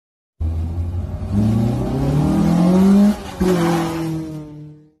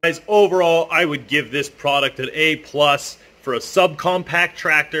guys, overall, I would give this product an A+ for a subcompact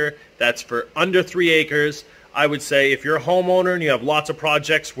tractor that's for under 3 acres. I would say if you're a homeowner and you have lots of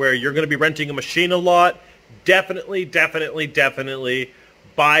projects where you're going to be renting a machine a lot, definitely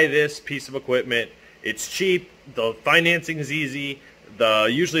buy this piece of equipment. It's cheap, the financing is easy,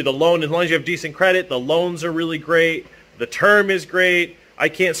 usually the loan, as long as you have decent credit, the loans are really great, the term is great. I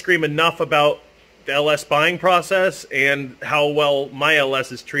can't scream enough about the LS buying process and how well my LS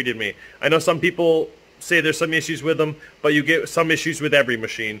has treated me. I know some people say there's some issues with them, but you get some issues with every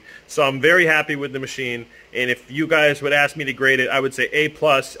machine. So I'm very happy with the machine, and if you guys would ask me to grade it, I would say A+.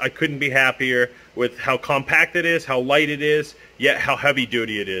 I couldn't be happier with how compact it is, how light it is, yet how heavy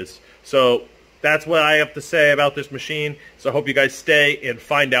duty it is. So that's what I have to say about this machine. So I hope you guys stay and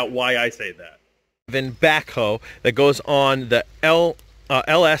find out why I say that. Backhoe that goes on the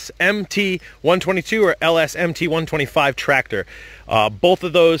LS MT122 or LS MT125 tractor. Both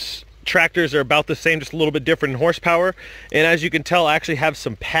of those tractors are about the same, just a little bit different in horsepower, and as you can tell, I actually have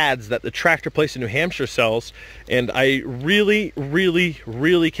some pads that the tractor place in New Hampshire sells, and I really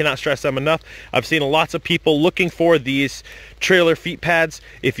cannot stress them enough. I've seen lots of people looking for these trailer feet pads.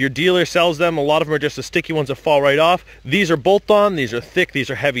 If your dealer sells them, a lot of them are just the sticky ones that fall right off. These are bolt-on, these are thick, these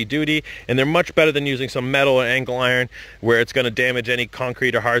are heavy duty, and they're much better than using some metal or angle iron where it's going to damage any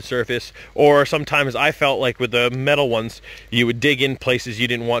concrete or hard surface. Or sometimes I felt like with the metal ones, you would dig in places you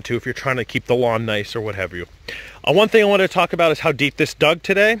didn't want to if you're trying to keep the lawn nice or what have you. One thing I wanted to talk about is how deep this dug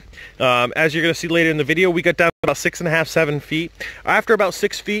today. As you're going to see later in the video, we got down about 6.5, 7 feet. After about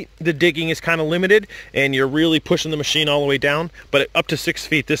 6 feet, the digging is kind of limited, and you're really pushing the machine all the way down. But up to 6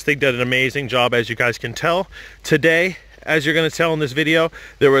 feet, this thing did an amazing job, as you guys can tell. Today, as you're going to tell in this video,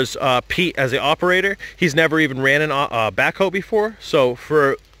 there was Pete as the operator. He's never even ran a backhoe before, so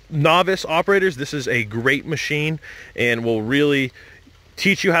for novice operators, this is a great machine and will really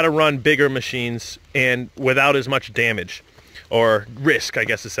teach you how to run bigger machines and without as much damage or risk, I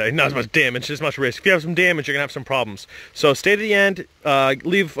guess to say. Not as much damage, as much risk. If you have some damage, you're gonna have some problems. So stay to the end,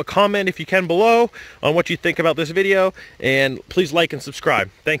 leave a comment if you can below on what you think about this video, and please like and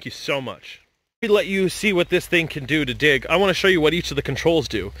subscribe. Thank you so much. To let you see what this thing can do to dig, I want to show you what each of the controls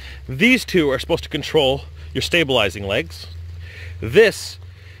do. These two are supposed to control your stabilizing legs. This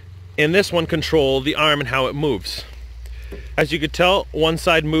and this one control the arm and how it moves. As you can tell, one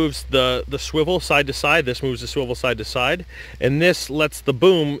side moves the swivel side to side, this moves the swivel side to side, and this lets the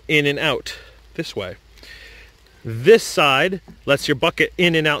boom in and out this way. This side lets your bucket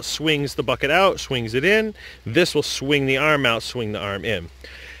in and out, swings the bucket out, swings it in. This will swing the arm out, swing the arm in.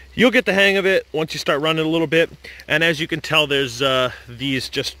 You'll get the hang of it once you start running a little bit, and as you can tell, there's these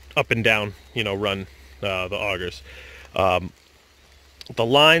just up and down, you know, run the augers. The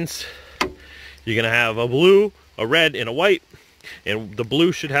lines, you're gonna have a blue, a red, and a white, and the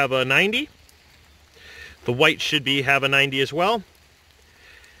blue should have a 90. The white should have a 90 as well.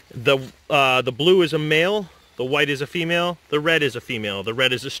 The blue is a male, the white is a female, the red is a female, the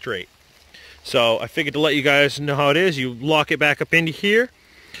red is a straight. So I figured to let you guys know how it is. You lock it back up into here.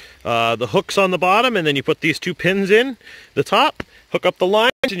 The hook's on the bottom, and then you put these two pins in the top, hook up the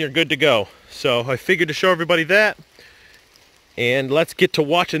lines, and you're good to go. So I figured to show everybody that, and let's get to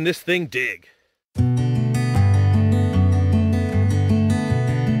watching this thing dig.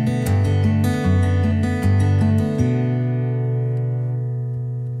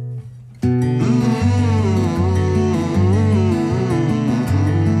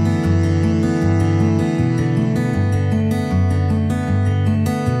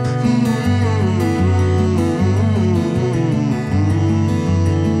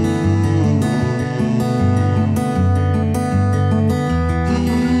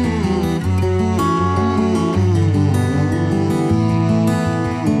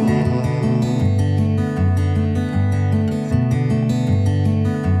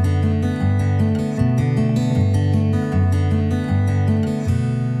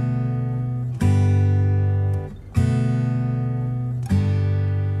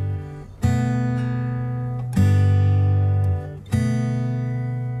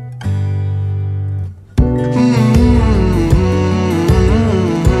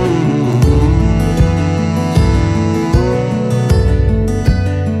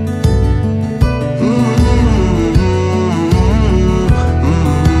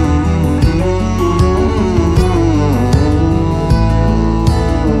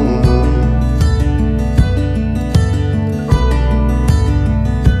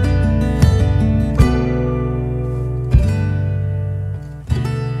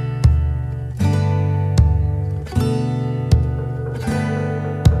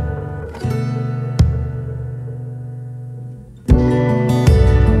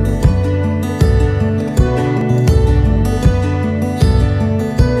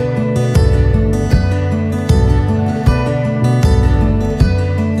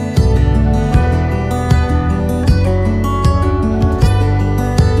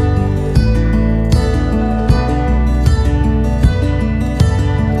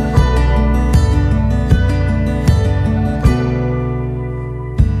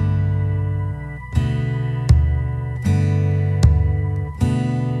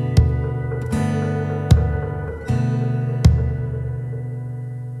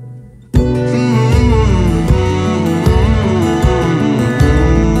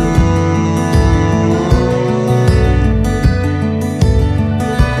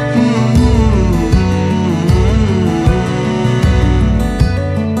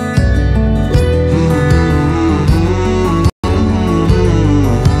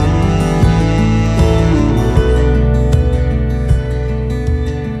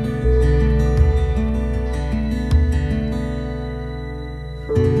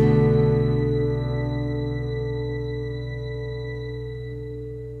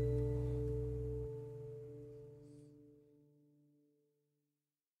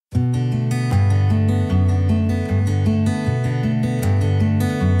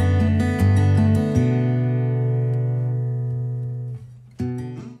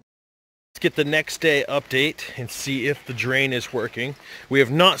 get the next day update and see if the drain is working. We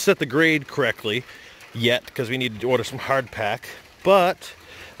have not set the grade correctly yet because we need to order some hard pack, but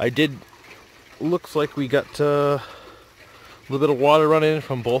I did, looks like we got a little bit of water running in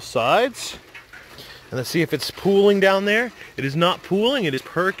from both sides. And let's see if it's pooling down there. It is not pooling, it is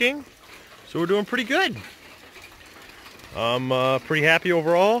perking. So we're doing pretty good. I'm pretty happy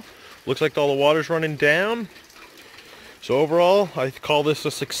overall. Looks like all the water's running down. So overall, I call this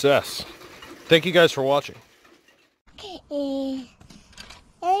a success. Thank you guys for watching. Are you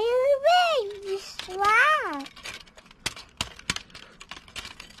ready?